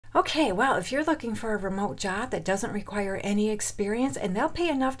Okay, well, if you're looking for a remote job that doesn't require any experience and they'll pay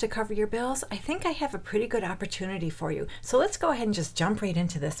enough to cover your bills, I think I have a pretty good opportunity for you. So let's go ahead and just jump right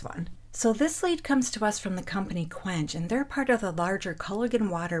into this one. So this lead comes to us from the company Quench, and they're part of the larger Culligan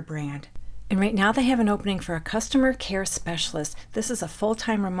Water brand. And right now they have an opening for a customer care specialist. This is a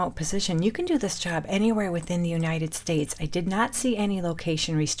full-time remote position. You can do this job anywhere within the United States. I did not see any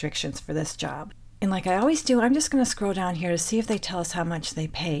location restrictions for this job. And like I always do, I'm just going to scroll down here to see if they tell us how much they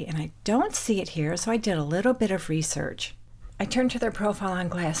pay. And I don't see it here, so I did a little bit of research. I turned to their profile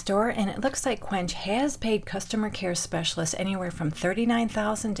on Glassdoor, and it looks like Quench has paid customer care specialists anywhere from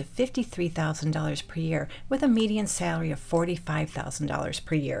 $39,000 to $53,000 per year, with a median salary of $45,000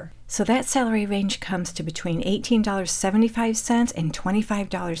 per year. So that salary range comes to between $18.75 and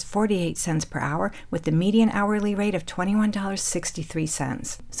 $25.48 per hour, with the median hourly rate of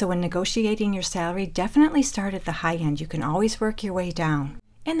 $21.63. So when negotiating your salary, definitely start at the high end. You can always work your way down.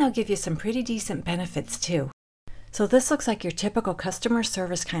 And they'll give you some pretty decent benefits too. So this looks like your typical customer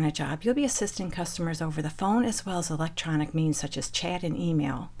service kind of job. You'll be assisting customers over the phone as well as electronic means such as chat and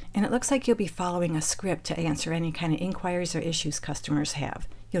email. And it looks like you'll be following a script to answer any kind of inquiries or issues customers have.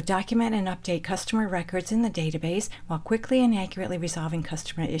 You'll document and update customer records in the database while quickly and accurately resolving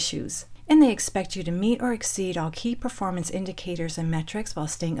customer issues. And they expect you to meet or exceed all key performance indicators and metrics while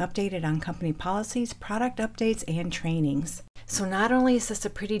staying updated on company policies, product updates, and trainings. So not only is this a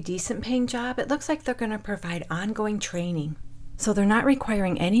pretty decent paying job, it looks like they're going to provide ongoing training. So they're not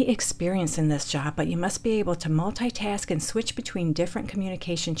requiring any experience in this job, but you must be able to multitask and switch between different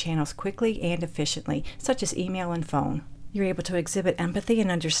communication channels quickly and efficiently, such as email and phone. You're able to exhibit empathy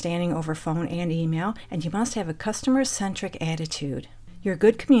and understanding over phone and email, and you must have a customer-centric attitude. You're a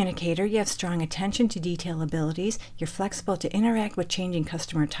good communicator, you have strong attention to detail abilities, you're flexible to interact with changing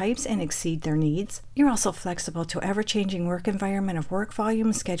customer types and exceed their needs. You're also flexible to ever-changing work environment of work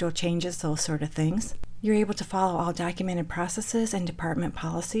volume, schedule changes, those sort of things. You're able to follow all documented processes and department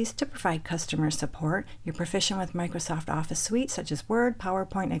policies to provide customer support. You're proficient with Microsoft Office suites such as Word,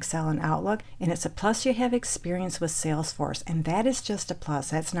 PowerPoint, Excel, and Outlook. And it's a plus you have experience with Salesforce, and that is just a plus,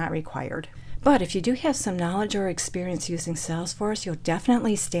 that's not required. But if you do have some knowledge or experience using Salesforce, you'll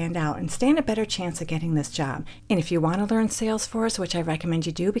definitely stand out and stand a better chance of getting this job. And if you want to learn Salesforce, which I recommend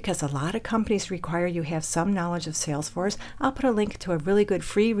you do because a lot of companies require you have some knowledge of Salesforce, I'll put a link to a really good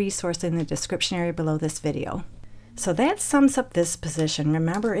free resource in the description area below this video. So that sums up this position.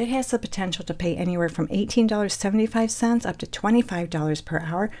 Remember, it has the potential to pay anywhere from $18.75 up to $25 per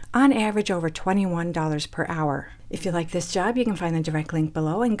hour, on average over $21 per hour. If you like this job, you can find the direct link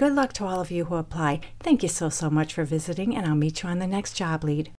below, and good luck to all of you who apply. Thank you so much for visiting, and I'll meet you on the next job lead.